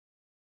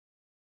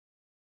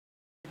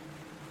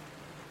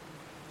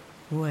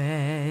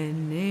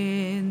When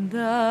in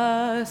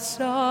the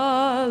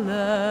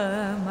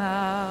solemn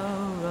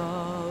hour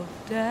of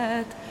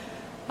death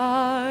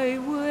I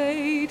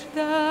wait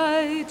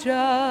thy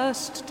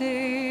just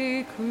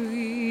decree,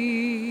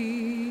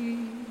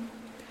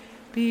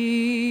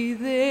 be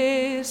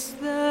this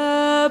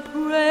the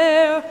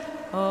prayer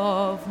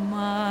of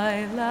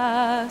my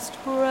last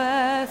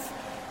breath,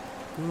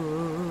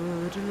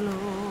 good Lord,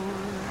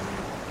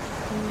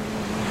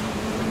 remember.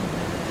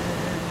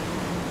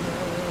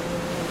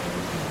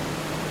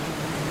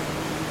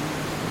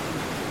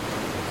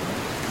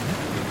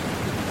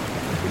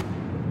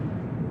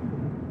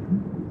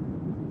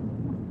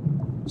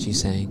 She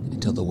sang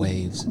until the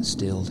waves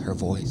stilled her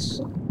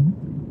voice.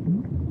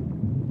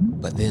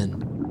 But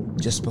then,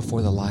 just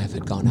before the life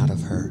had gone out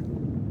of her,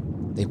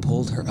 they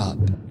pulled her up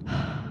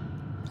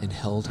and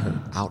held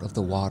her out of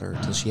the water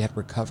till she had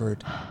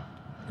recovered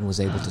and was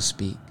able to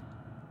speak.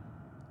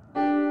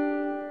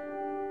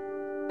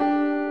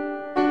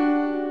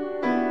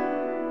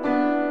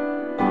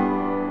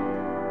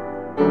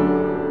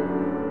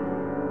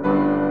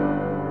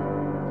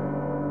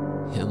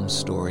 Hymn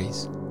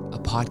Stories, a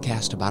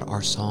podcast about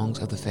our songs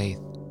of the faith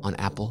on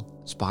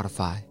Apple,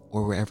 Spotify,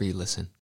 or wherever you listen.